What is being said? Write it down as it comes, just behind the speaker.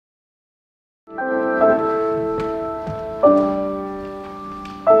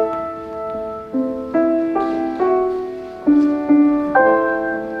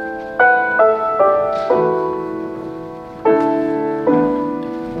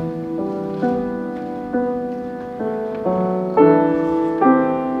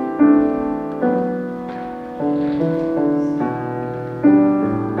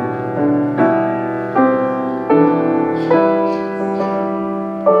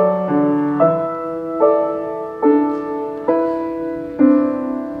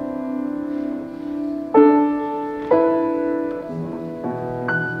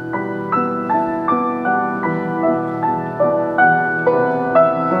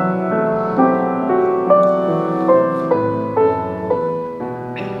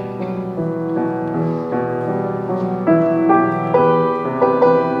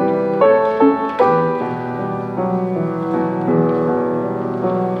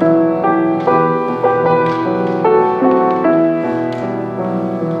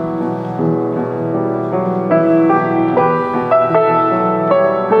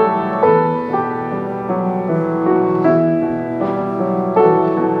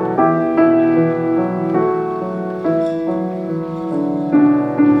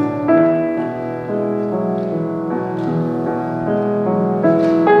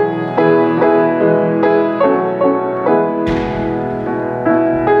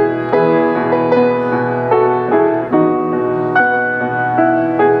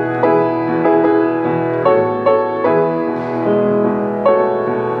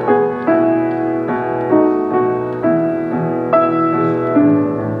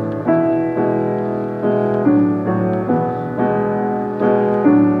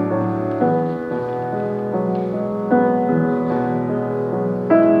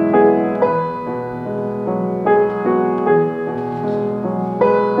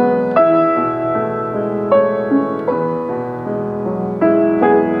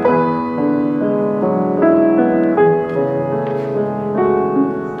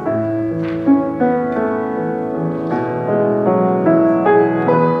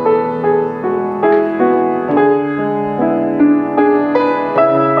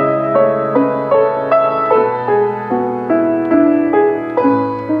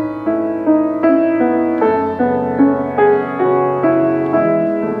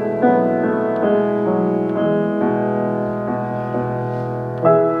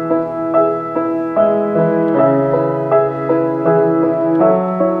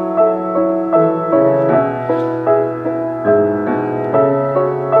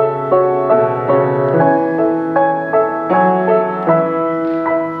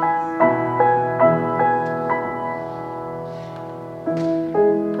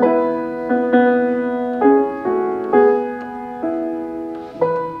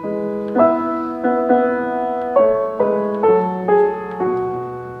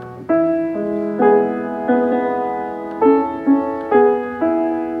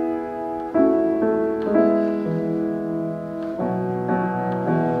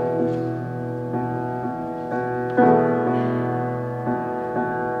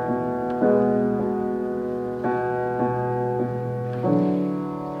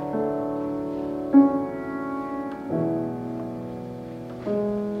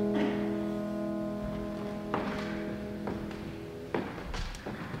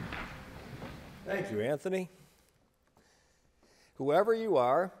Thank you, Anthony. Whoever you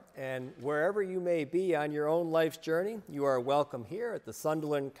are and wherever you may be on your own life's journey, you are welcome here at the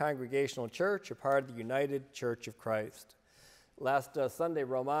Sunderland Congregational Church, a part of the United Church of Christ. Last Sunday,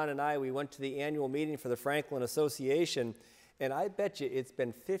 Roman and I, we went to the annual meeting for the Franklin Association, and I bet you it's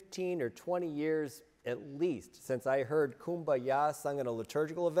been 15 or 20 years at least since I heard Kumbaya sung at a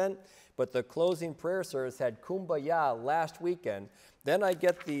liturgical event, but the closing prayer service had Kumbaya last weekend. Then I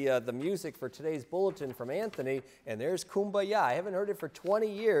get the music for today's bulletin from Anthony, and there's Kumbaya. I haven't heard it for 20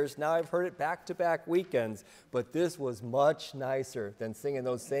 years. Now I've heard it back-to-back weekends, but this was much nicer than singing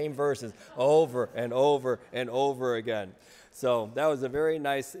those same verses over and over and over again. So that was a very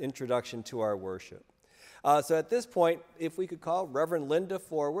nice introduction to our worship. So at this point, if we could call Reverend Linda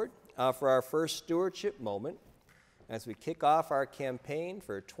forward for our first stewardship moment as we kick off our campaign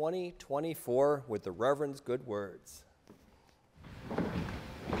for 2024 with the Reverend's good words.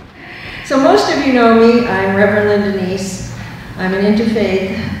 So most of you know me. I'm Reverend Linda Neese. I'm an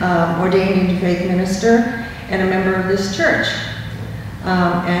interfaith, ordained interfaith minister and a member of this church.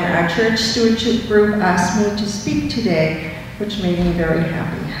 And our church stewardship group asked me to speak today, which made me very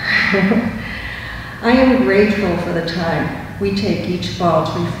happy. I am grateful for the time we take each fall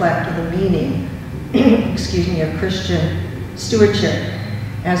to reflect on the meaning of Christian stewardship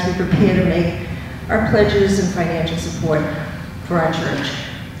as we prepare to make our pledges and financial support for our church.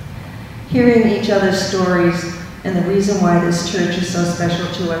 Hearing each other's stories and the reason why this church is so special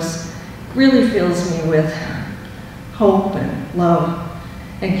to us really fills me with hope and love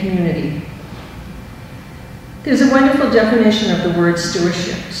and community. There's a wonderful definition of the word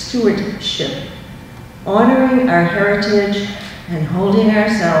stewardship, honoring our heritage and holding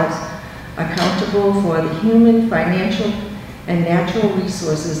ourselves accountable for the human, financial, and natural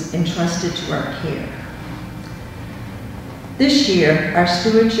resources entrusted to our care. This year, our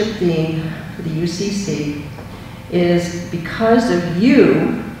stewardship theme for the UCC is "Because of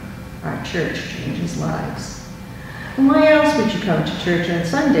You, our church changes lives." And why else would you come to church on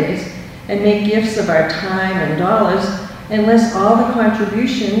Sundays and make gifts of our time and dollars unless all the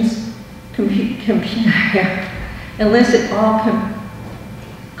contributions unless it all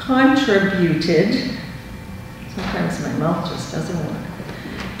contributed, sometimes my mouth just doesn't work,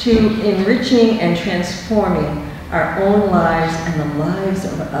 to enriching and transforming our own lives and the lives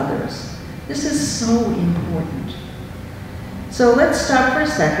of others. This is so important. So let's stop for a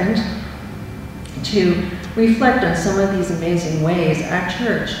second to reflect on some of these amazing ways our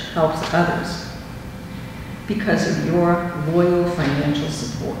church helps others because of your loyal financial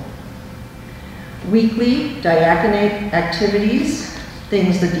support. Weekly diaconate activities,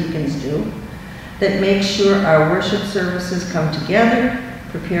 things the deacons do, that make sure our worship services come together,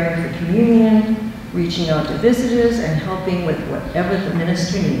 preparing for communion, reaching out to visitors, and helping with whatever the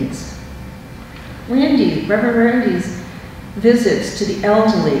ministry needs. Reverend Randy's visits to the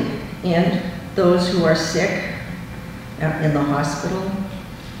elderly and those who are sick in the hospital.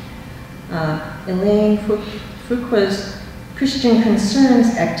 Elaine Fuqua's Christian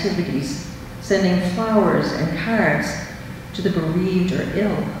Concerns activities, sending flowers and cards to the bereaved or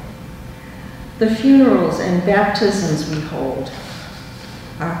ill. The funerals and baptisms we hold,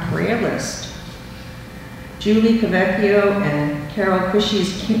 our prayer list. Julie Cavecchio and Carol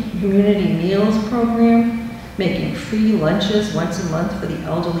Cushy's community meals program, making free lunches once a month for the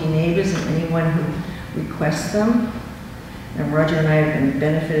elderly neighbors and anyone who requests them. And Roger and I have been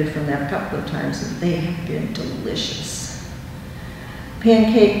benefited from that a couple of times, and they have been delicious.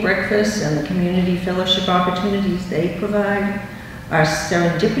 Pancake breakfast and the community fellowship opportunities they provide, our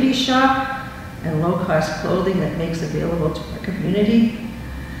serendipity shop and low-cost clothing that makes available to our community,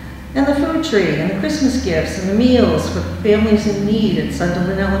 and the food tree and the Christmas gifts and the meals for families in need at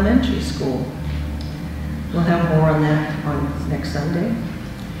Sunderland Elementary School. We'll have more on that on next Sunday.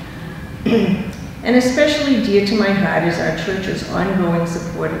 And especially dear to my heart is our church's ongoing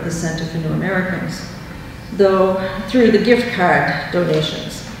support of the Center for New Americans, though through the gift card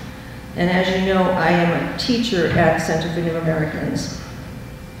donations. And as you know, I am a teacher at Center for New Americans.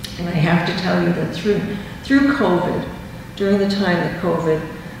 And I have to tell you that through COVID, during the time that COVID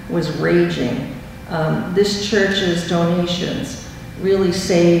was raging, this church's donations really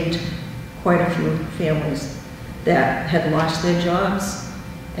saved quite a few families that had lost their jobs,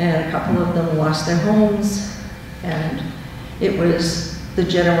 and a couple of them lost their homes. And it was the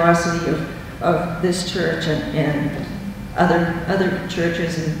generosity of this church and other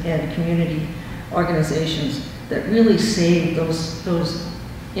churches and community organizations that really saved those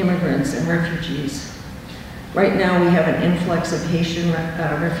immigrants and refugees. Right now we have an influx of Haitian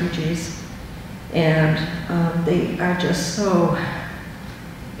refugees, and they are just so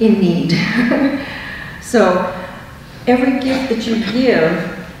in need. So every gift that you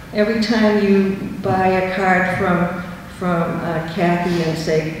give, every time you buy a card from Kathy and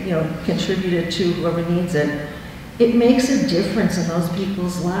say, you know, contribute it to whoever needs it, it makes a difference in those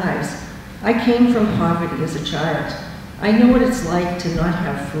people's lives. I came from poverty as a child. I know what it's like to not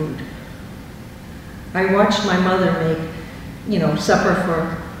have food. I watched my mother make, you know, supper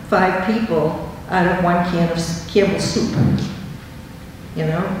for 5 people out of 1 can of Campbell's soup. You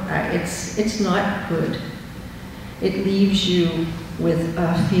know, it's not good. It leaves you with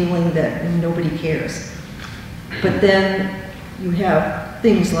a feeling that nobody cares. But then you have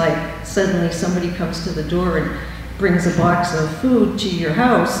things like suddenly somebody comes to the door and brings a box of food to your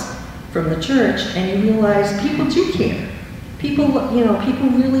house from the church, and you realize people do care. People, you know, people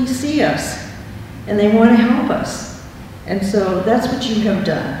really see us, and they want to help us. And so that's what you have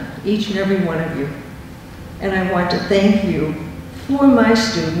done, each and every one of you. And I want to thank you for my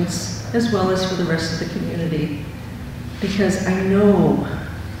students, as well as for the rest of the community, because I know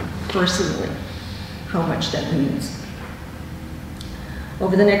personally how much that means.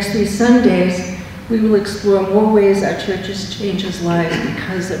 Over the next 3 Sundays, we will explore more ways our churches changes lives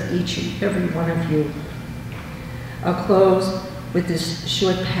because of each and every one of you. I'll close with this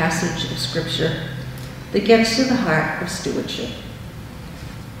short passage of scripture that gets to the heart of stewardship.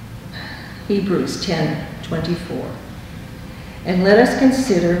 Hebrews 10:24. And let us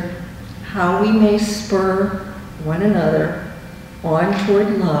consider how we may spur one another on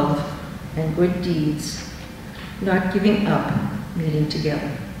toward love and good deeds, not giving up meeting together.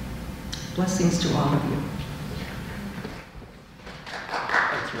 Blessings to all of you.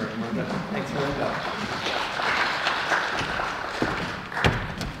 Thanks, Linda. Thanks, Linda.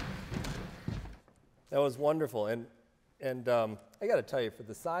 That was wonderful. And I got to tell you, for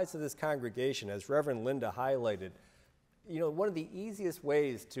the size of this congregation, as Reverend Linda highlighted, you know, one of the easiest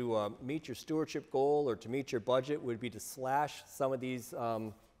ways to meet your stewardship goal or to meet your budget would be to slash some of these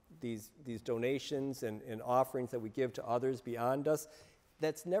donations and offerings that we give to others beyond us.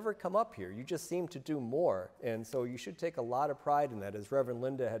 That's never come up here. You just seem to do more. And so you should take a lot of pride in that, as Reverend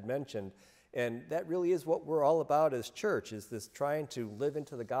Linda had mentioned. And that really is what we're all about as church, is this trying to live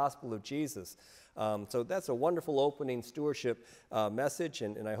into the gospel of Jesus. So that's a wonderful opening stewardship message,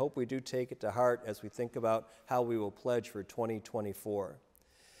 and I hope we do take it to heart as we think about how we will pledge for 2024.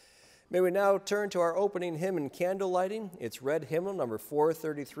 May we now turn to our opening hymn and candle lighting. It's Red Hymnal number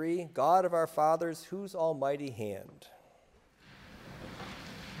 433, God of our Fathers, whose almighty hand.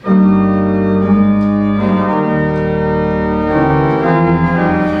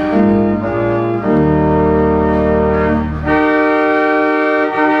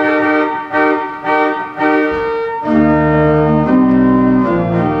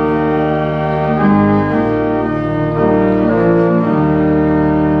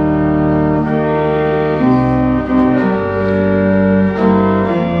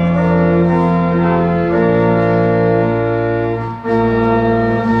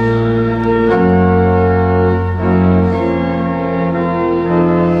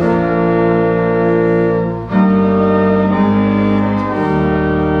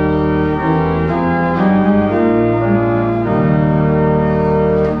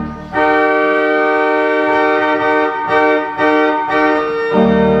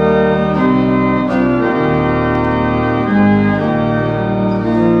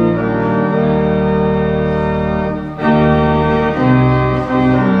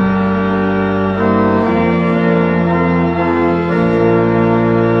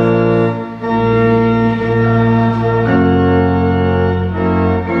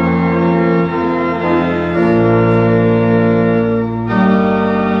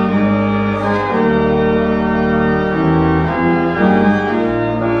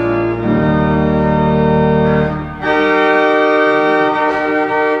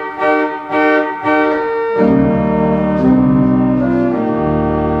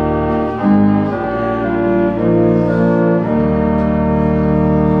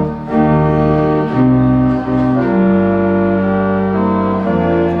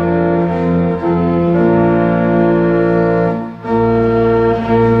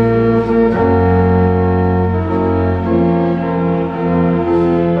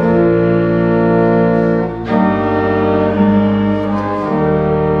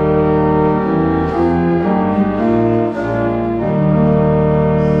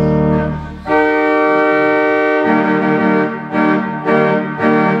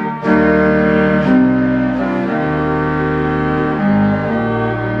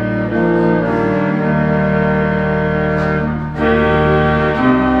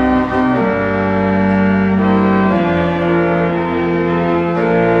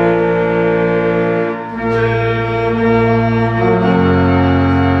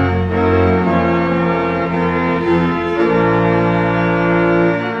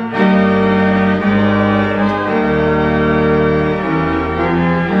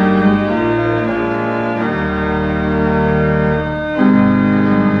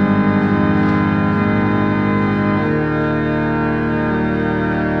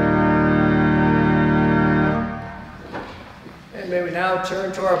 now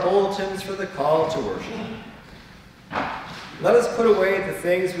turn to our bulletins for the call to worship. Let us put away the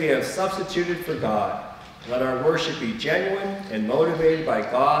things we have substituted for God. Let our worship be genuine and motivated by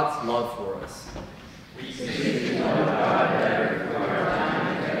God's love for us. We seek to know God better through our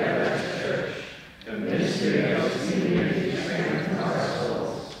time together as a church. The mystery of His unity strengthens our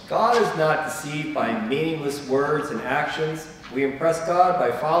souls. God is not deceived by meaningless words and actions. We impress God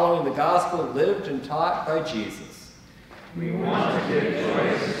by following the gospel lived and taught by Jesus. We want to give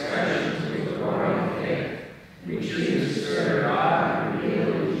joyous expression to the glory of faith. We choose to serve God and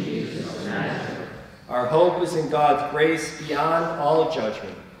reveal in Jesus of Nazareth. Our hope is in God's grace beyond all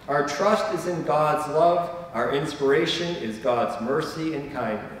judgment. Our trust is in God's love. Our inspiration is God's mercy and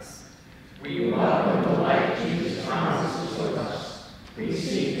kindness. We welcome the light Jesus promises with us. We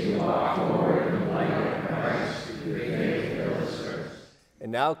seek to walk forward in the light of Christ through faith fill this earth.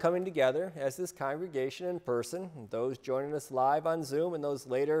 And now coming together as this congregation in person, those joining us live on Zoom and those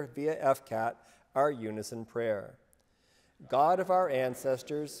later via FCAT, our unison prayer. God of our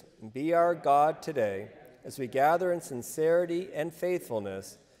ancestors, be our God today as we gather in sincerity and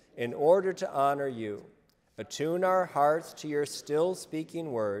faithfulness in order to honor you. Attune our hearts to your still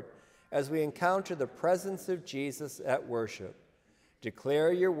speaking word as we encounter the presence of Jesus at worship.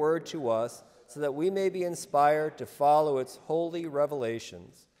 Declare your word to us so that we may be inspired to follow its holy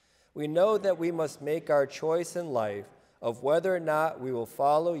revelations. We know that we must make our choice in life of whether or not we will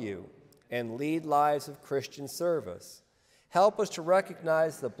follow you and lead lives of Christian service. Help us to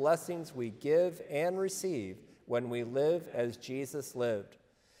recognize the blessings we give and receive when we live as Jesus lived.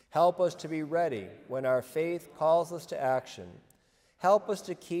 Help us to be ready when our faith calls us to action. Help us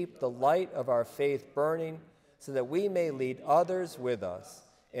to keep the light of our faith burning so that we may lead others with us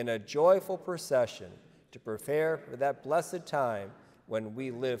in a joyful procession to prepare for that blessed time when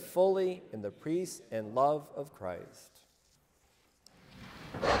we live fully in the peace and love of Christ.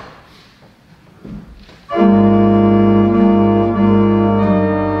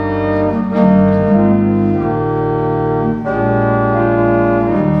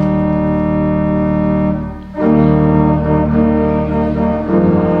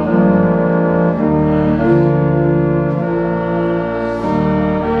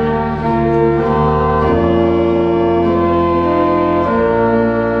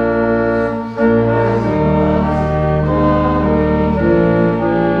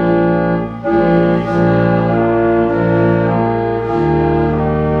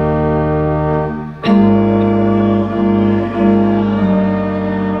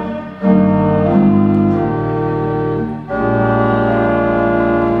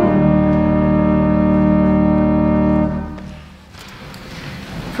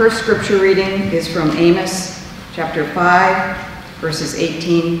 First scripture reading is from Amos chapter 5, verses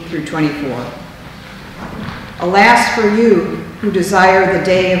 18 through 24. Alas for you who desire the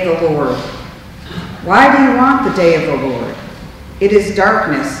day of the Lord. Why do you want the day of the Lord? It is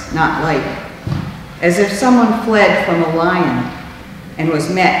darkness, not light, as if someone fled from a lion and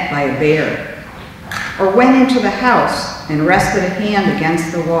was met by a bear, or went into the house and rested a hand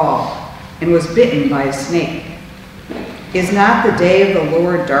against the wall and was bitten by a snake. Is not the day of the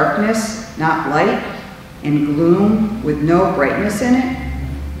Lord darkness, not light, and gloom with no brightness in it?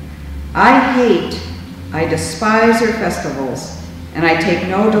 I despise your festivals, and I take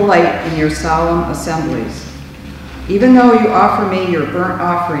no delight in your solemn assemblies. Even though you offer me your burnt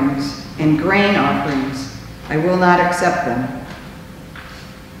offerings and grain offerings, I will not accept them.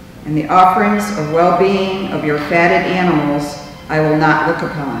 And the offerings of well-being of your fatted animals I will not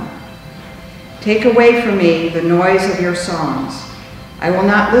look upon. Take away from me the noise of your songs. I will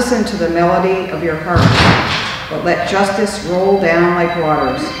not listen to the melody of your harp, but let justice roll down like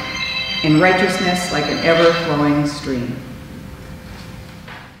waters, and righteousness like an ever-flowing stream.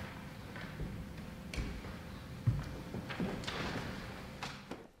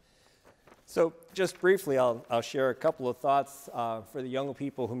 So just briefly, I'll share a couple of thoughts for the young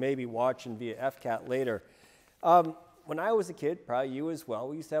people who may be watching via FCAT later. When I was a kid, probably you as well,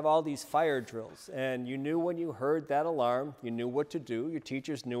 we used to have all these fire drills, and you knew when you heard that alarm, you knew what to do, your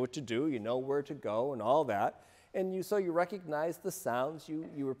teachers knew what to do, you know where to go and all that, and so you recognized the sounds,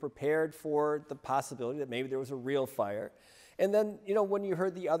 you were prepared for the possibility that maybe there was a real fire. And then, when you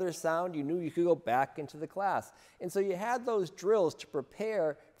heard the other sound, you knew you could go back into the class. And so you had those drills to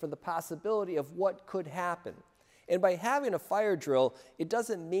prepare for the possibility of what could happen. And by having a fire drill, it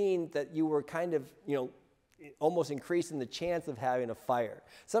doesn't mean that you were kind of, almost increasing the chance of having a fire.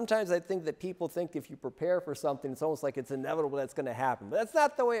 Sometimes I think that people think if you prepare for something, it's almost like it's inevitable that's going to happen. But that's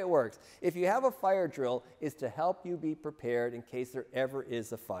not the way it works. If you have a fire drill, it's to help you be prepared in case there ever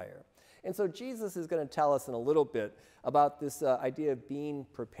is a fire. And so Jesus is going to tell us in a little bit about this idea of being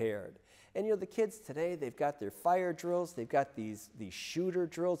prepared. And the kids today, they've got their fire drills, they've got these shooter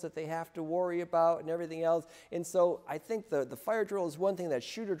drills that they have to worry about and everything else. And so I think the fire drill is one thing. That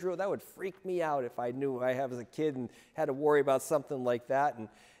shooter drill, that would freak me out if I knew I have as a kid and had to worry about something like that.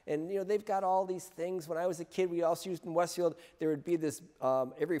 And they've got all these things. When I was a kid, we also used in Westfield, there would be this,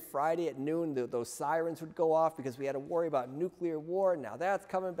 every Friday at noon, those sirens would go off because we had to worry about nuclear war. Now that's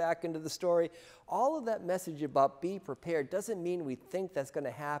coming back into the story. All of that message about be prepared doesn't mean we think that's going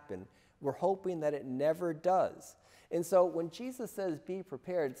to happen. We're hoping that it never does. And so when Jesus says be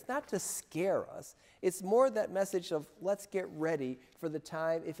prepared, it's not to scare us. It's more that message of let's get ready for the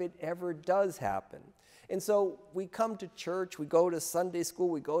time if it ever does happen. And so we come to church, we go to Sunday school,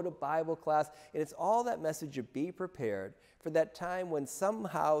 we go to Bible class, and it's all that message of be prepared for that time when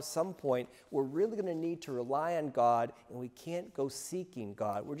somehow, some point, we're really going to need to rely on God and we can't go seeking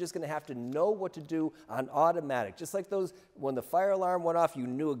God. We're just going to have to know what to do on automatic. Just like those, when the fire alarm went off, you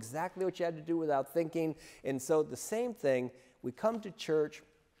knew exactly what you had to do without thinking. And so the same thing, we come to church,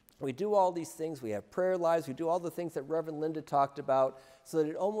 we do all these things, we have prayer lives, we do all the things that Reverend Linda talked about, so that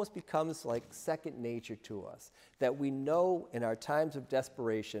it almost becomes like second nature to us, that we know in our times of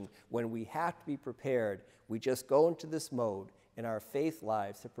desperation, when we have to be prepared, we just go into this mode, and our faith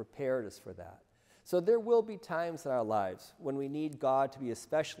lives have prepared us for that. So there will be times in our lives when we need God to be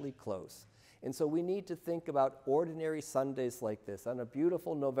especially close. And so we need to think about ordinary Sundays like this, on a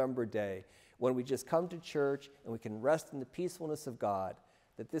beautiful November day, when we just come to church and we can rest in the peacefulness of God,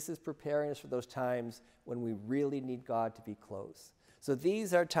 that this is preparing us for those times when we really need God to be close. So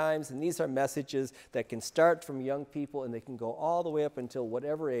these are times and these are messages that can start from young people and they can go all the way up until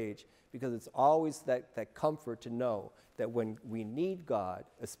whatever age, because it's always that comfort to know that when we need God,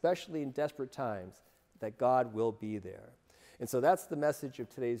 especially in desperate times, that God will be there. And so that's the message of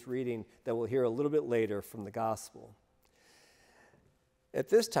today's reading that we'll hear a little bit later from the gospel. At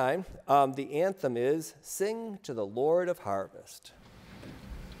this time, the anthem is Sing to the Lord of Harvest.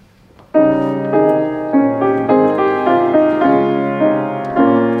 Alleluia,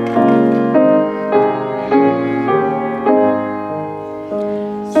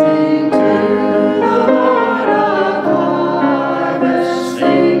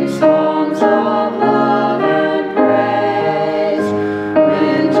 praise.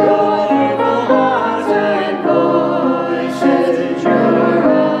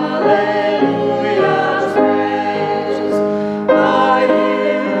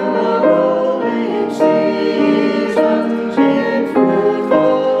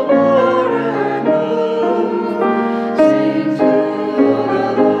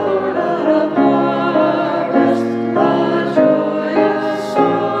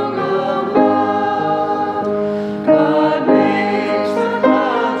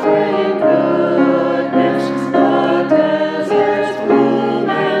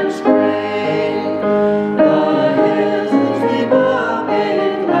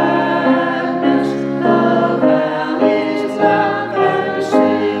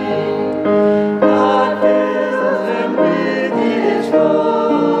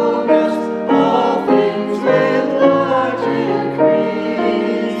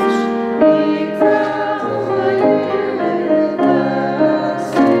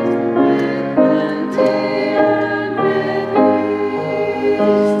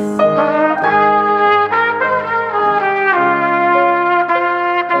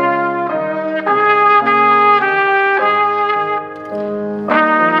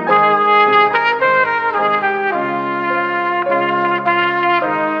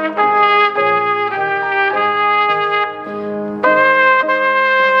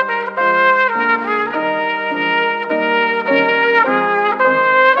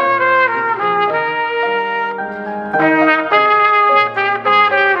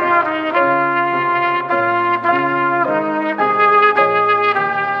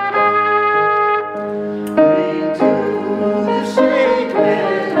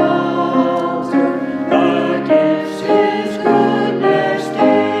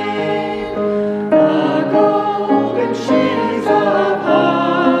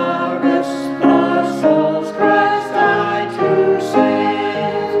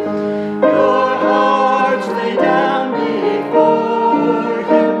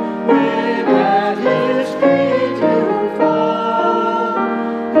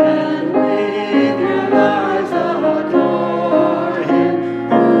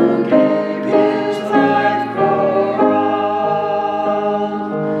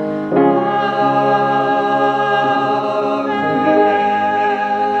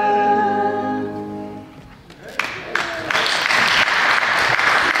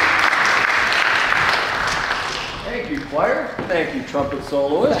 choir. Thank you, trumpet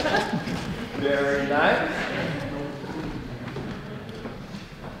soloist. Very nice.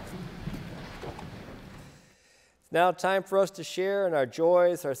 It's now time for us to share in our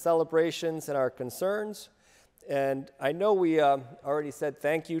joys, our celebrations, and our concerns. And I know we already said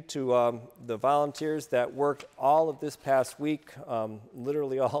thank you to the volunteers that worked all of this past week,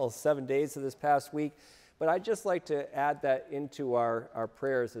 literally all 7 days of this past week. But I'd just like to add that into our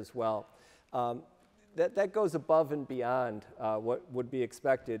prayers as well. That goes above and beyond what would be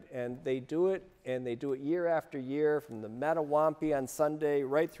expected. And they do it year after year, from the Mattawampi on Sunday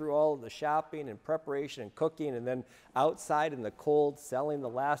right through all of the shopping and preparation and cooking, and then outside in the cold selling the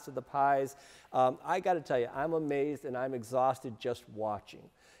last of the pies. I got to tell you, I'm amazed and I'm exhausted just watching.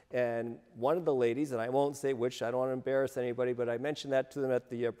 And one of the ladies, and I won't say which, I don't want to embarrass anybody, but I mentioned that to them at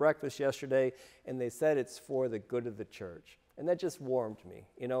the breakfast yesterday, and they said it's for the good of the church. And that just warmed me,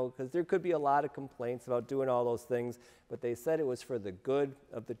 you know, because there could be a lot of complaints about doing all those things, but they said it was for the good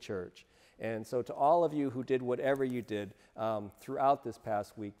of the church. And so to all of you who did whatever you did throughout this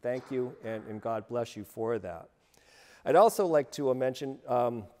past week, thank you, and God bless you for that. I'd also like to mention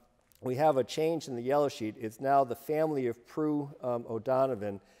we have a change in the yellow sheet. It's now the family of Prue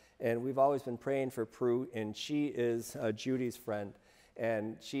O'Donovan, and we've always been praying for Prue, and she is Judy's friend.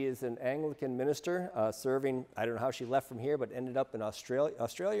 And she is an Anglican minister serving, I don't know how she left from here, but ended up in Australia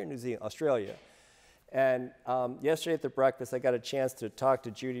or New Zealand? Australia. And yesterday at the breakfast, I got a chance to talk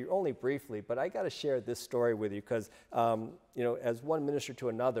to Judy, only briefly, but I got to share this story with you because, you know, as one minister to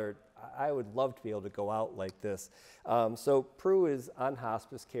another, I would love to be able to go out like this. So Prue is on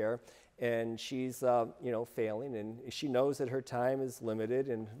hospice care, and she's, you know, failing, and she knows that her time is limited,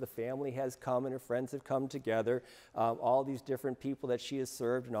 and the family has come and her friends have come together. All these different people that she has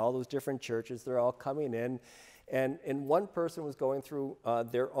served in all those different churches, they're all coming in. And one person was going through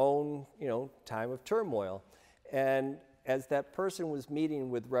their own, you know, time of turmoil. And as that person was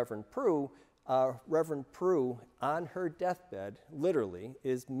meeting with Reverend Prue on her deathbed, literally,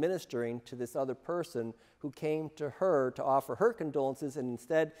 is ministering to this other person who came to her to offer her condolences and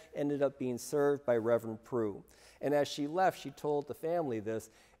instead ended up being served by Reverend Prue. And as she left, she told the family this,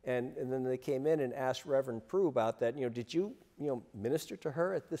 and then they came in and asked Reverend Prue about that. You know, did you minister to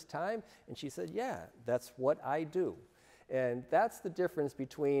her at this time? And she said, yeah, that's what I do. And that's the difference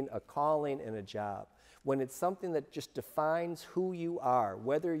between a calling and a job. When it's something that just defines who you are,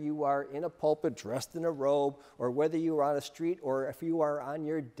 whether you are in a pulpit dressed in a robe, or whether you are on a street, or if you are on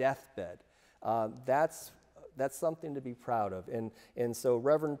your deathbed, that's something to be proud of. And so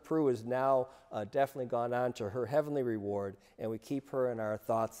Reverend Prue has now definitely gone on to her heavenly reward, and we keep her in our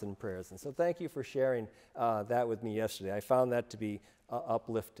thoughts and prayers. And so thank you for sharing that with me yesterday. I found that to be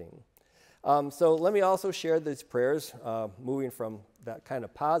uplifting. So let me also share these prayers, moving from that kind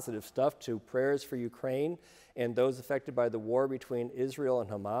of positive stuff to prayers for Ukraine and those affected by the war between Israel and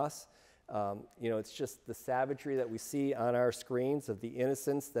Hamas. You know, it's just the savagery that we see on our screens of the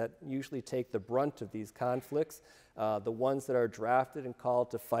innocents that usually take the brunt of these conflicts, the ones that are drafted and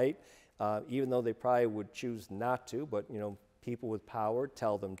called to fight, even though they probably would choose not to, but, you know, people with power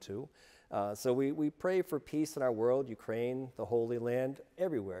tell them to. So we pray for peace in our world, Ukraine, the Holy Land,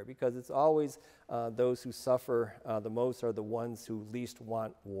 everywhere, because it's always those who suffer the most are the ones who least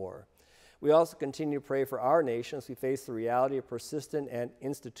want war. We also continue to pray for our nation as we face the reality of persistent and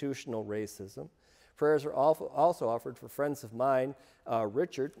institutional racism. Prayers are also offered for friends of mine,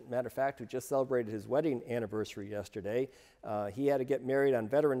 Richard, matter of fact, who just celebrated his wedding anniversary yesterday. He had to get married on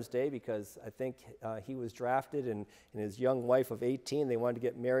Veterans Day because I think he was drafted, and his young wife of 18, they wanted to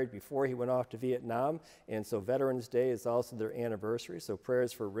get married before he went off to Vietnam, and so Veterans Day is also their anniversary. So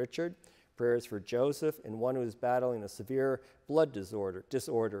prayers for Richard, prayers for Joseph, and one who is battling a severe blood disorder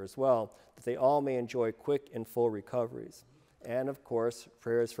as well, that they all may enjoy quick and full recoveries. And of course,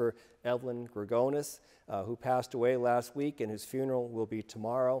 prayers for Evelyn Gregonis, who passed away last week and whose funeral will be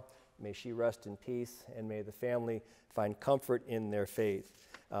tomorrow. May she rest in peace, and may the family find comfort in their faith.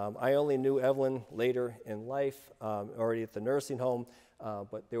 I only knew Evelyn later in life, already at the nursing home,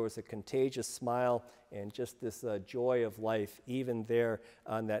 but there was a contagious smile and just this joy of life, even there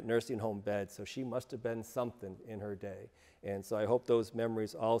on that nursing home bed. So she must have been something in her day. And so I hope those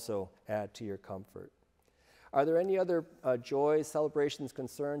memories also add to your comfort. Are there any other joys, celebrations,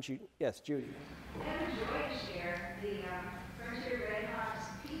 concerns? Yes, Judy. I have a joy to share. The Frontier Red Hawks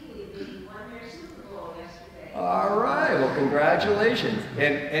Pee Wee League won their Super Bowl yesterday. All right, well, congratulations.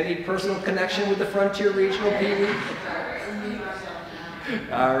 And any personal connection with the Frontier Regional Pee Wee?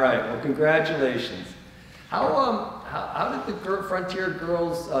 All right, well, congratulations. How did the Frontier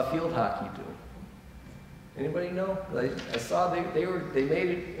girls field hockey do? Anybody know? I saw they made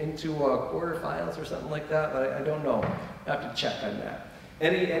it into quarterfinals or something like that, but I don't know. I have to check on that.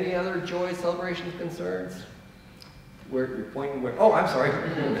 Any other joy, celebrations, concerns? Where you're pointing where? Oh, I'm sorry. I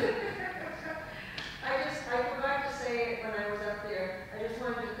forgot to say it when I was up there. I just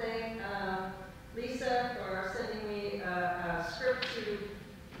wanted to thank Lisa for sending me a script to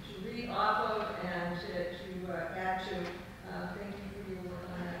read off of and to add to. Thank you for your work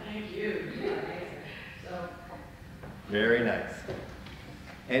on that. Thank you. So. Very nice.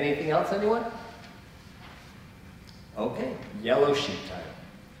 Anything else, anyone? Okay, yellow sheet time.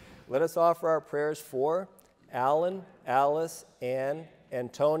 Let us offer our prayers for Alan, Alice, Ann,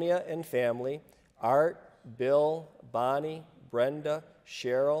 Antonia and family, Art, Bill, Bonnie, Brenda,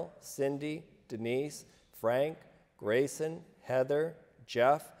 Cheryl, Cindy, Denise, Frank, Grayson, Heather,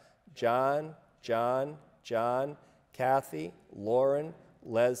 Jeff, John, Kathy, Lauren,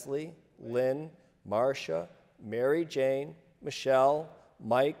 Leslie, Lynn, Marcia, Mary Jane, Michelle,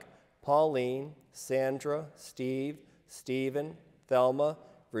 Mike, Pauline, Sandra, Steve, Stephen, Thelma,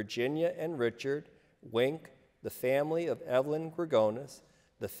 Virginia and Richard, Wink, the family of Evelyn Gregonis,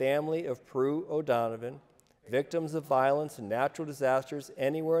 the family of Prue O'Donovan, victims of violence and natural disasters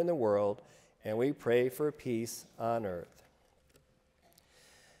anywhere in the world, and we pray for peace on earth.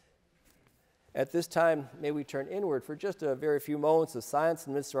 At this time, may we turn inward for just a very few moments of silence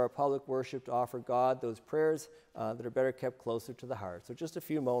in the midst of our public worship to offer God those prayers that are better kept closer to the heart. So just a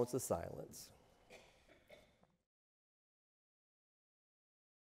few moments of silence.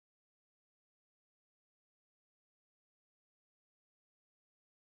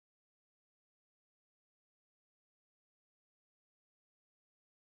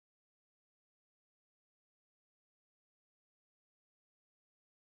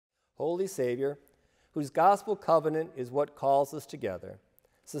 Holy Savior, whose gospel covenant is what calls us together,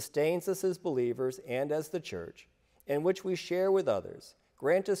 sustains us as believers and as the church, in which we share with others,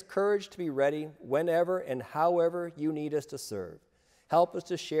 grant us courage to be ready whenever and however you need us to serve. Help us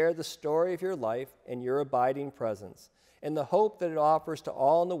to share the story of your life and your abiding presence, and the hope that it offers to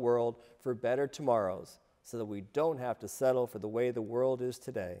all in the world for better tomorrows, so that we don't have to settle for the way the world is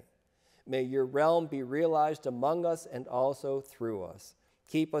today. May your realm be realized among us and also through us.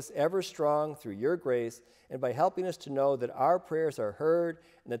 Keep us ever strong through your grace, and by helping us to know that our prayers are heard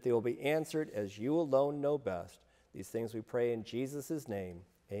and that they will be answered as you alone know best. These things we pray in Jesus' name.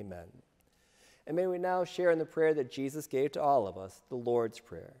 Amen. And may we now share in the prayer that Jesus gave to all of us, the Lord's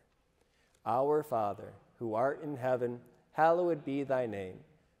Prayer. Our Father, who art in heaven, hallowed be thy name.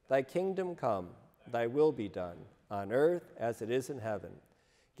 Thy kingdom come, thy will be done, on earth as it is in heaven.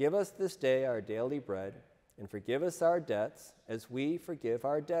 Give us this day our daily bread, and forgive us our debts as we forgive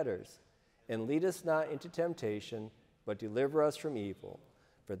our debtors. And lead us not into temptation, but deliver us from evil.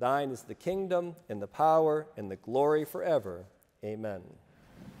 For thine is the kingdom, and the power, and the glory forever. Amen.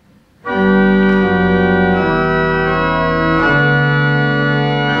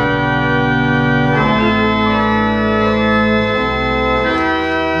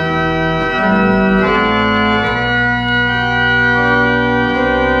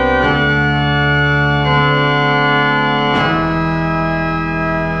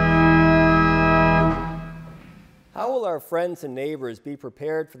 Friends and neighbors be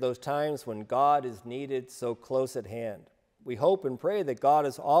prepared for those times when God is needed so close at hand. We hope and pray that God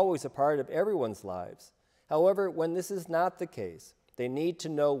is always a part of everyone's lives. However, when this is not the case, they need to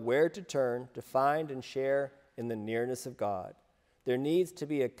know where to turn to find and share in the nearness of God. There needs to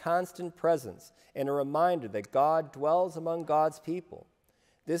be a constant presence and a reminder that God dwells among God's people.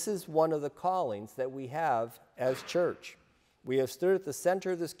 This is one of the callings that we have as church. We have stood at the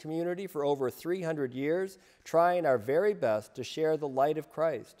center of this community for over 300 years, trying our very best to share the light of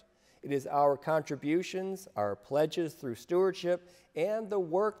Christ. It is our contributions, our pledges through stewardship, and the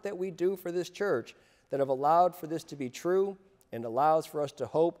work that we do for this church that have allowed for this to be true and allows for us to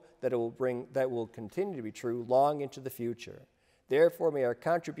hope that it will continue to be true long into the future. Therefore, may our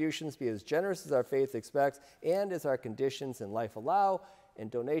contributions be as generous as our faith expects and as our conditions in life allow, and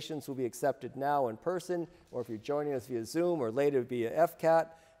donations will be accepted now in person, or if you're joining us via Zoom or later via FCAT,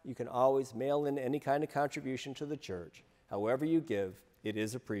 you can always mail in any kind of contribution to the church. However you give, it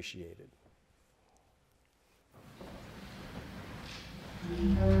is appreciated.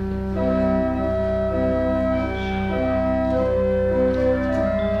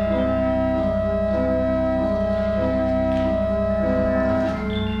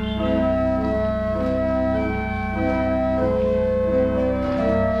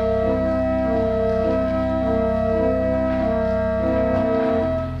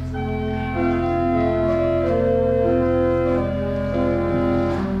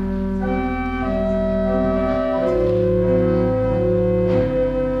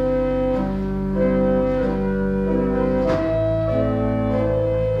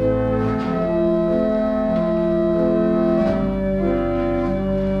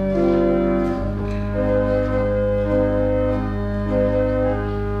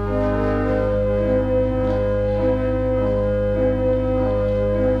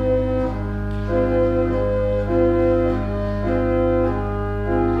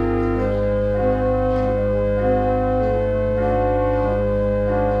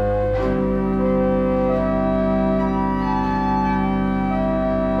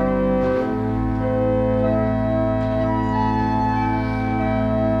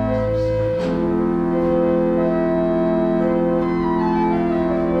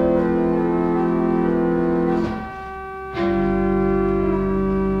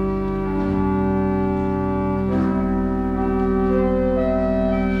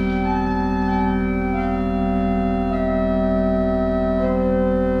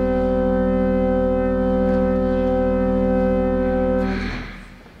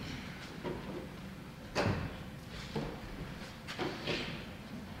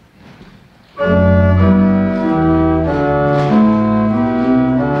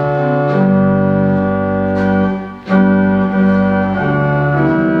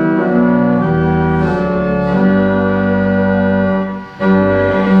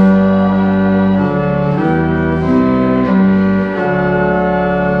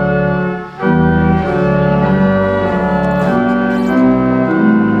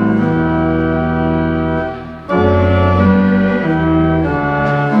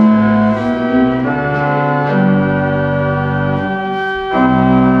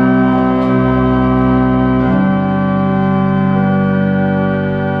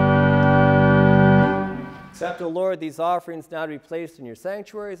 these offerings now to be placed in your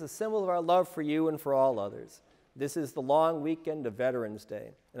sanctuary as a symbol of our love for you and for all others. This is the long weekend of Veterans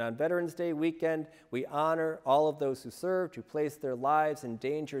Day. And on Veterans Day weekend, we honor all of those who served, who placed their lives in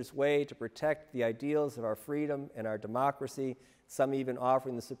danger's way to protect the ideals of our freedom and our democracy, some even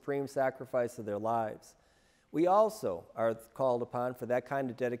offering the supreme sacrifice of their lives. We also are called upon for that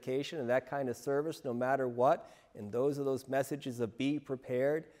kind of dedication and that kind of service no matter what, and those are those messages of be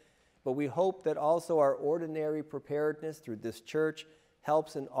prepared. But we hope that also our ordinary preparedness through this church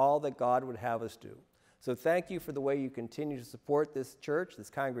helps in all that God would have us do. So thank you for the way you continue to support this church, this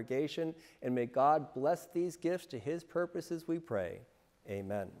congregation, and may God bless these gifts to his purposes, we pray.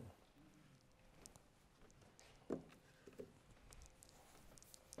 Amen.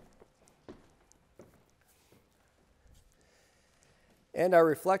 And our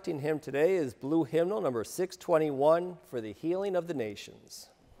reflecting hymn today is Blue Hymnal number 621, For the Healing of the Nations.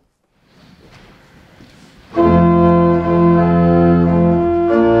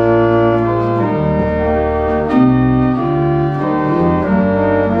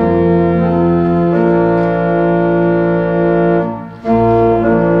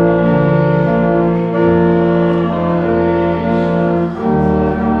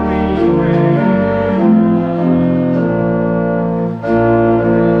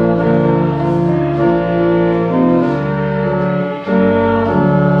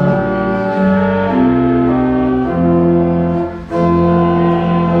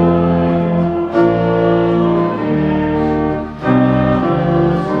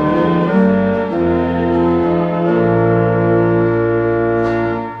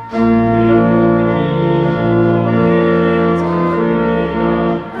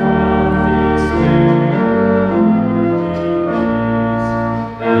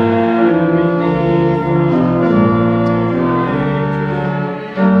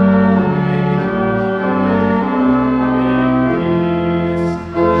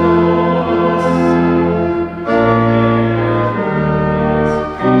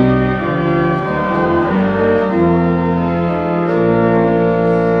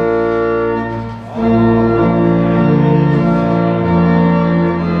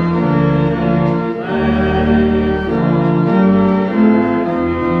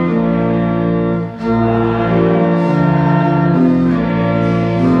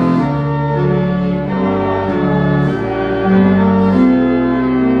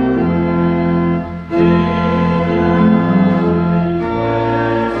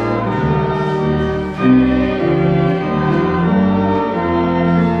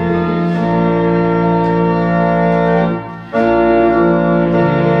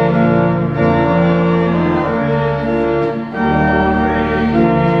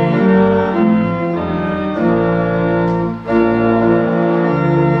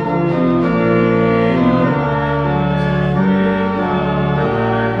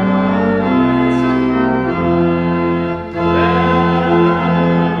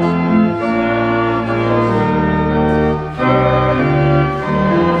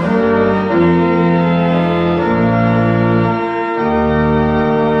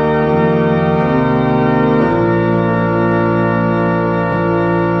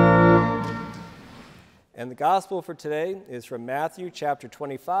 The gospel for today is from Matthew chapter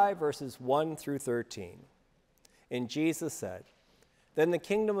 25, verses 1 through 13. And Jesus said, "Then the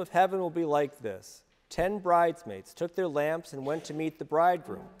kingdom of heaven will be like this. 10 bridesmaids took their lamps and went to meet the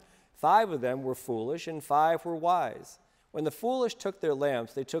bridegroom. 5 of them were foolish and 5 were wise. When the foolish took their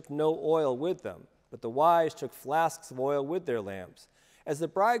lamps, they took no oil with them, but the wise took flasks of oil with their lamps. As the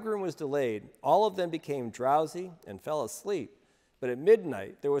bridegroom was delayed, all of them became drowsy and fell asleep. But at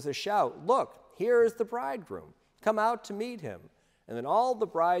midnight there was a shout, 'Look, here is the bridegroom. Come out to meet him.' And then all the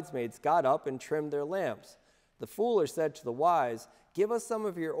bridesmaids got up and trimmed their lamps. The foolish said to the wise, 'Give us some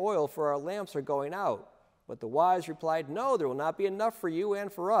of your oil, for our lamps are going out.' But the wise replied, 'No, there will not be enough for you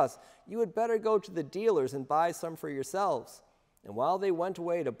and for us. You had better go to the dealers and buy some for yourselves.' And while they went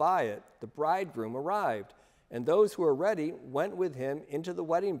away to buy it, the bridegroom arrived. And those who were ready went with him into the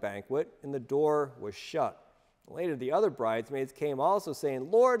wedding banquet, and the door was shut. Later the other bridesmaids came also,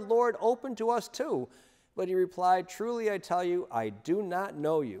 saying, 'Lord, Lord, open to us too.' But he replied, 'Truly I tell you, I do not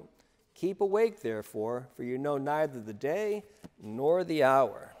know you. Keep awake, therefore, for you know neither the day nor the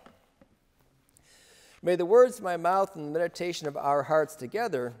hour.' May the words of my mouth and the meditation of our hearts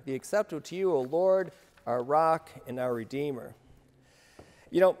together be acceptable to you, O Lord, our rock and our Redeemer."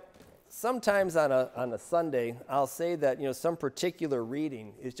 You know, sometimes on a Sunday, I'll say that, some particular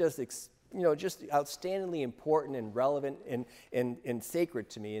reading is just just outstandingly important and relevant and sacred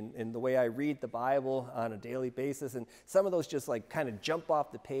to me in the way I read the Bible on a daily basis. And some of those just like kind of jump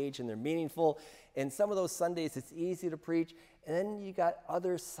off the page and they're meaningful. And some of those Sundays it's easy to preach. And then you got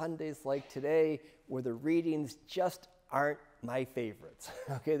other Sundays like today where the readings just aren't my favorites.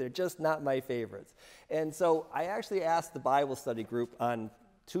 Okay, they're just not my favorites. And so I actually asked the Bible study group on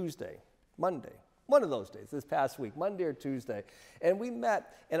Monday, one of those days, this past week, Monday or Tuesday, and we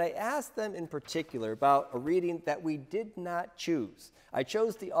met, and I asked them in particular about a reading that we did not choose. I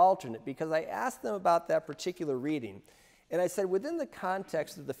chose the alternate because I asked them about that particular reading, and I said, within the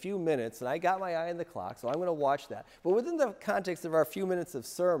context of the few minutes, and I got my eye on the clock, so I'm going to watch that, but within the context of our few minutes of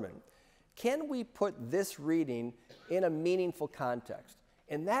sermon, can we put this reading in a meaningful context?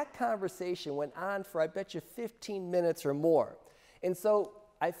 And that conversation went on for, I bet you, 15 minutes or more. And so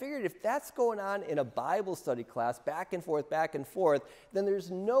I figured if that's going on in a Bible study class, back and forth, then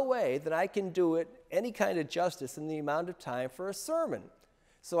there's no way that I can do it any kind of justice in the amount of time for a sermon.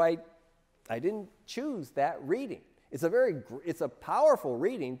 So I didn't choose that reading. It's a powerful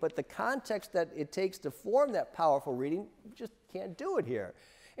reading, but the context that it takes to form that powerful reading, you just can't do it here.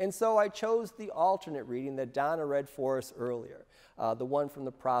 And so I chose the alternate reading that Donna read for us earlier, the one from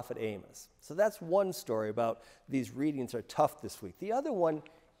the prophet Amos. So that's one story about these readings are tough this week. The other one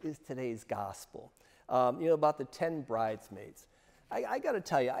is today's gospel, about the 10 bridesmaids. I got to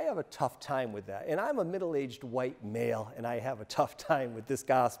tell you, I have a tough time with that. And I'm a middle-aged white male, and I have a tough time with this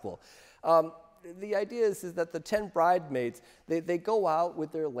gospel. The idea is that the 10 bridesmaids, they go out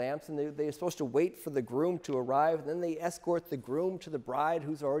with their lamps, and they're supposed to wait for the groom to arrive, and then they escort the groom to the bride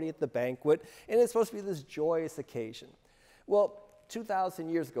who's already at the banquet, and it's supposed to be this joyous occasion. Well, 2,000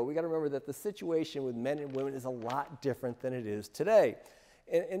 years ago, we got to remember that the situation with men and women is a lot different than it is today.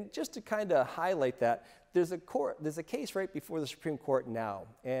 And just to kind of highlight that, there's a case right before the Supreme Court now,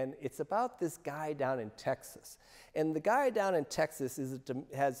 and it's about this guy down in Texas. And the guy down in Texas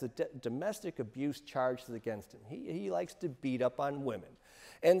has domestic abuse charges against him. He likes to beat up on women.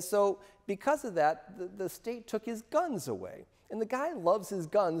 And so because of that, the state took his guns away. And the guy loves his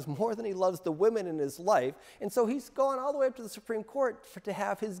guns more than he loves the women in his life. And so he's gone all the way up to the Supreme Court to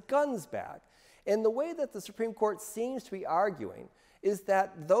have his guns back. And the way that the Supreme Court seems to be arguing is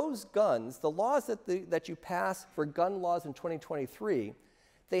that those guns, the laws that you pass for gun laws in 2023,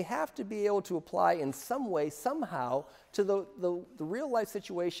 they have to be able to apply in some way, somehow, to the real-life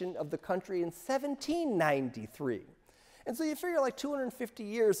situation of the country in 1793. And so you figure like 250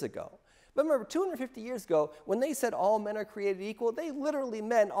 years ago. But remember, 250 years ago, when they said all men are created equal, they literally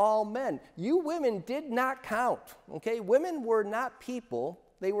meant all men. You women did not count, okay? Women were not people.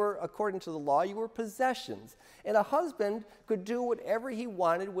 They were, according to the law, you were possessions. And a husband could do whatever he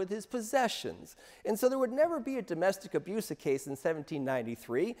wanted with his possessions. And so there would never be a domestic abuse case in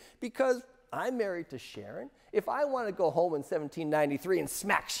 1793 because I'm married to Sharon. If I want to go home in 1793 and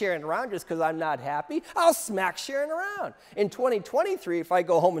smack Sharon around just because I'm not happy, I'll smack Sharon around. In 2023, if I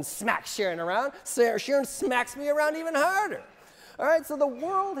go home and smack Sharon around, Sharon smacks me around even harder. All right, so the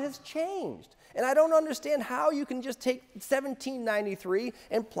world has changed. And I don't understand how you can just take 1793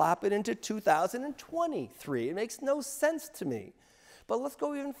 and plop it into 2023. It makes no sense to me. But let's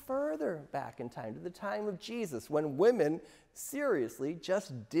go even further back in time, to the time of Jesus, when women seriously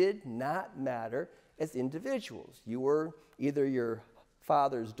just did not matter as individuals. You were either your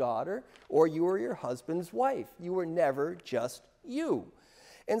father's daughter or you were your husband's wife. You were never just you.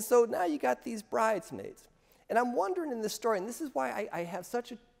 And so now you got these bridesmaids. And I'm wondering in this story, and this is why I have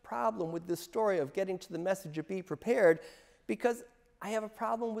such a problem with this story of getting to the message of be prepared, because I have a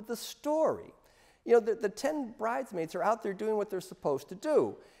problem with the story. The 10 bridesmaids are out there doing what they're supposed to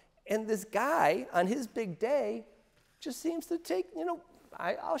do. And this guy, on his big day, just seems to take,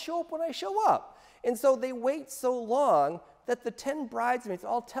 I'll show up when I show up. And so they wait so long that the 10 bridesmaids,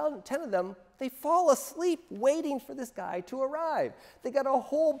 all 10 of them, they fall asleep waiting for this guy to arrive. They got a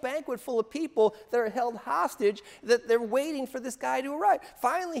whole banquet full of people that are held hostage that they're waiting for this guy to arrive.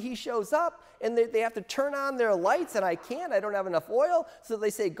 Finally, he shows up, and they have to turn on their lights, and I don't have enough oil. So they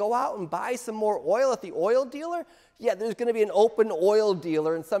say, go out and buy some more oil at the oil dealer. Yeah, there's going to be an open oil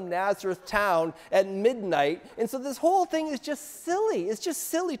dealer in some Nazareth town at midnight. And so this whole thing is just silly. It's just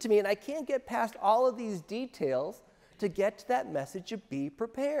silly to me, and I can't get past all of these details to get to that message of be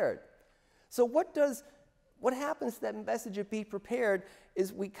prepared. So what happens to that message of be prepared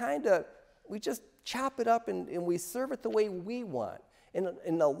is we just chop it up and we serve it the way we want. And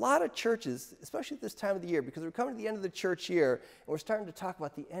in a lot of churches, especially at this time of the year, because we're coming to the end of the church year, and we're starting to talk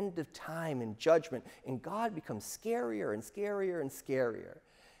about the end of time and judgment, and God becomes scarier and scarier and scarier.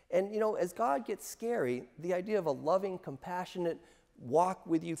 And as God gets scary, the idea of a loving, compassionate, walk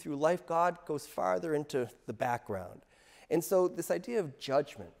with you through life. God goes farther into the background. And so this idea of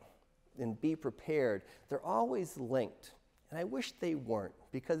judgment and be prepared, they're always linked. And I wish they weren't,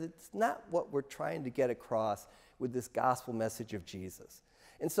 because it's not what we're trying to get across with this gospel message of Jesus.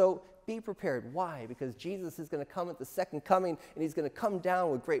 And so be prepared. Why? Because Jesus is going to come at the second coming, and he's going to come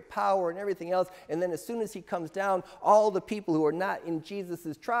down with great power and everything else. And then as soon as he comes down, all the people who are not in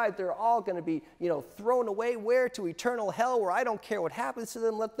Jesus' tribe, they're all going to be, thrown away. Where? To eternal hell, where I don't care what happens to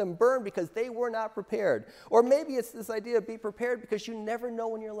them, let them burn, because they were not prepared. Or maybe it's this idea of be prepared because you never know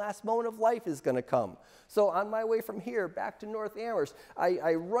when your last moment of life is going to come. So on my way from here back to North Amherst,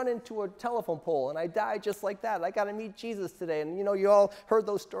 I run into a telephone pole and I die just like that. I got to meet Jesus today. And you all heard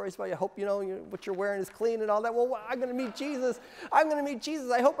those stories about, I hope what you're wearing is clean and all that. Well, I'm going to meet Jesus. I'm going to meet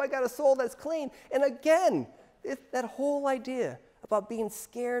Jesus. I hope I got a soul that's clean. And again, that whole idea about being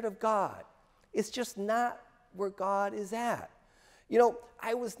scared of God, it's just not where God is at.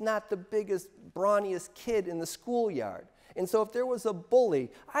 I was not the biggest, brawniest kid in the schoolyard. And so if there was a bully,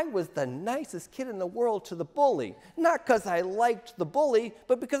 I was the nicest kid in the world to the bully. Not because I liked the bully,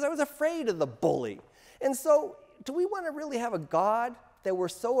 but because I was afraid of the bully. And so do we want to really have a God that we're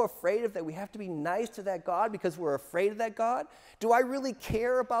so afraid of that we have to be nice to that God because we're afraid of that God? Do I really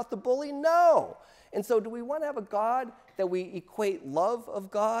care about the bully? No. And so do we want to have a God that we equate love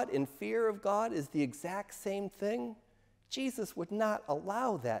of God and fear of God is the exact same thing? Jesus would not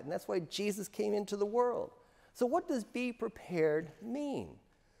allow that, and that's why Jesus came into the world. So what does be prepared mean?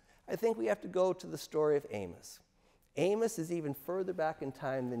 I think we have to go to the story of Amos. Amos is even further back in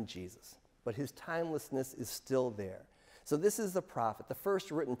time than Jesus, but his timelessness is still there. So this is the prophet, the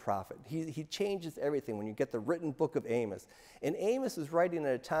first written prophet. He changes everything when you get the written book of Amos. And Amos is writing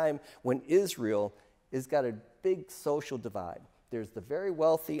at a time when Israel has got a big social divide. There's the very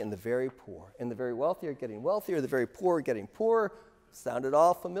wealthy and the very poor. And the very wealthy are getting wealthier, the very poor are getting poorer. Sounded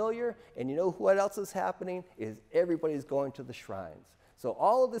all familiar? And you know what else is happening? Is everybody's going to the shrines. So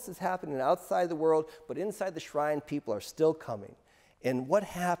all of this is happening outside the world, but inside the shrine, people are still coming. And what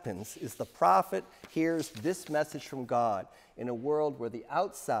happens is the prophet hears this message from God in a world where the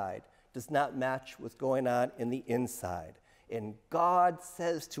outside does not match what's going on in the inside. And God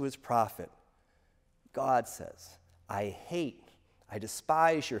says to his prophet, God says, I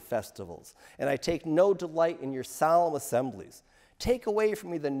despise your festivals, and I take no delight in your solemn assemblies. Take away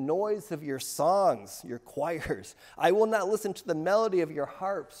from me the noise of your songs, your choirs. I will not listen to the melody of your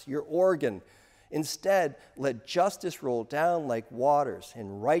harps, your organ. Instead, let justice roll down like waters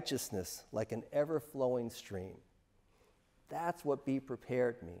and righteousness like an ever-flowing stream. That's what be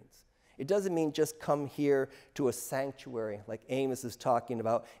prepared means. It doesn't mean just come here to a sanctuary like Amos is talking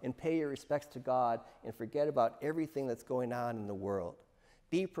about and pay your respects to God and forget about everything that's going on in the world.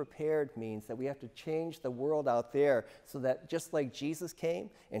 Be prepared means that we have to change the world out there so that just like Jesus came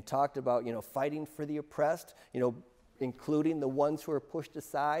and talked about, fighting for the oppressed, including the ones who are pushed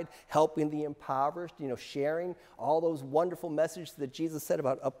aside, helping the impoverished, sharing all those wonderful messages that Jesus said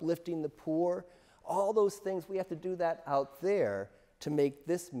about uplifting the poor, all those things, we have to do that out there to make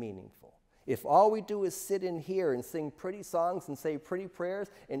this meaningful. If all we do is sit in here and sing pretty songs and say pretty prayers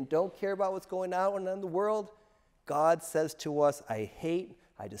and don't care about what's going on in the world, God says to us,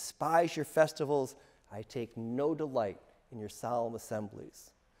 I despise your festivals. I take no delight in your solemn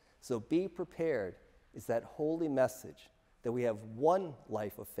assemblies. So be prepared is that holy message that we have one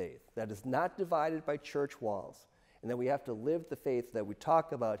life of faith that is not divided by church walls, and that we have to live the faith that we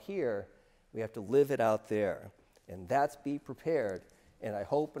talk about here, we have to live it out there. And that's be prepared. And I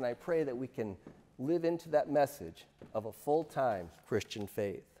hope and I pray that we can live into that message of a full-time Christian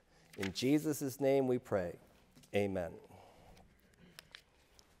faith. In Jesus' name we pray. Amen.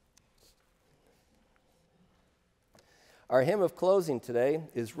 Our hymn of closing today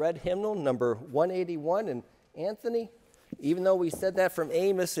is Red Hymnal number 181. And Anthony, even though we said that from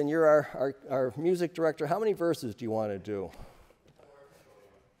Amos and you're our music director, how many verses do you want to do?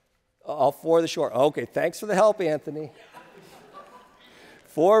 All four of the short. Okay, thanks for the help, Anthony.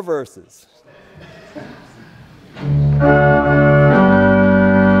 4 verses.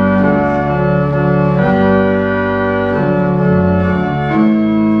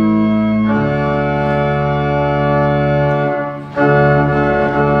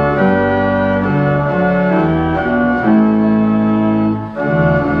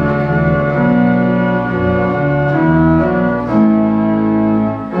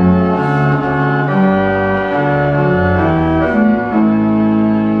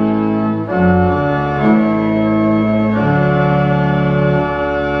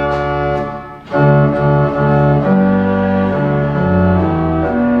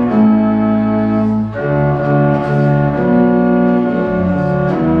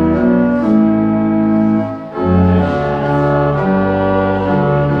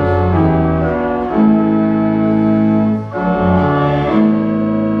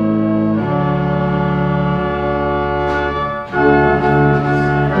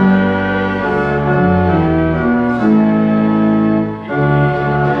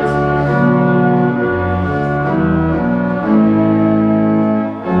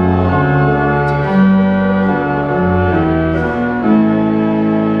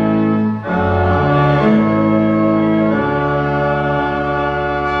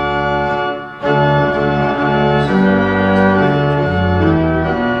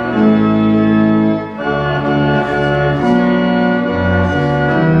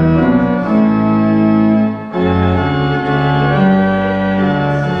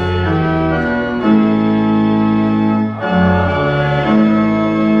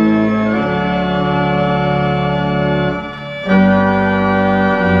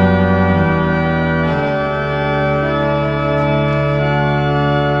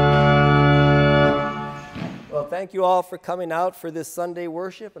 thank you all for coming out for this Sunday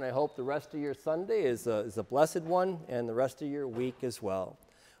worship, and I hope the rest of your Sunday is a blessed one and the rest of your week as well.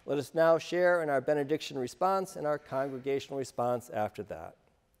 Let us now share in our benediction response and our congregational response after that.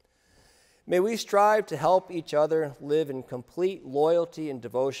 May we strive to help each other live in complete loyalty and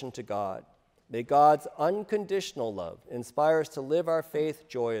devotion to God. May God's unconditional love inspire us to live our faith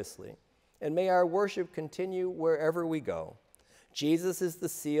joyously, and may our worship continue wherever we go. Jesus is the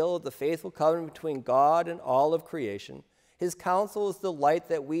seal of the faithful covenant between God and all of creation. His counsel is the light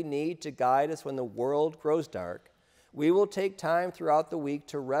that we need to guide us when the world grows dark. We will take time throughout the week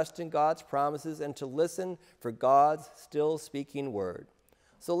to rest in God's promises and to listen for God's still speaking word.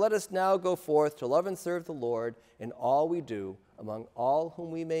 So let us now go forth to love and serve the Lord in all we do among all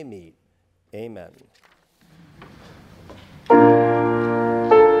whom we may meet. Amen.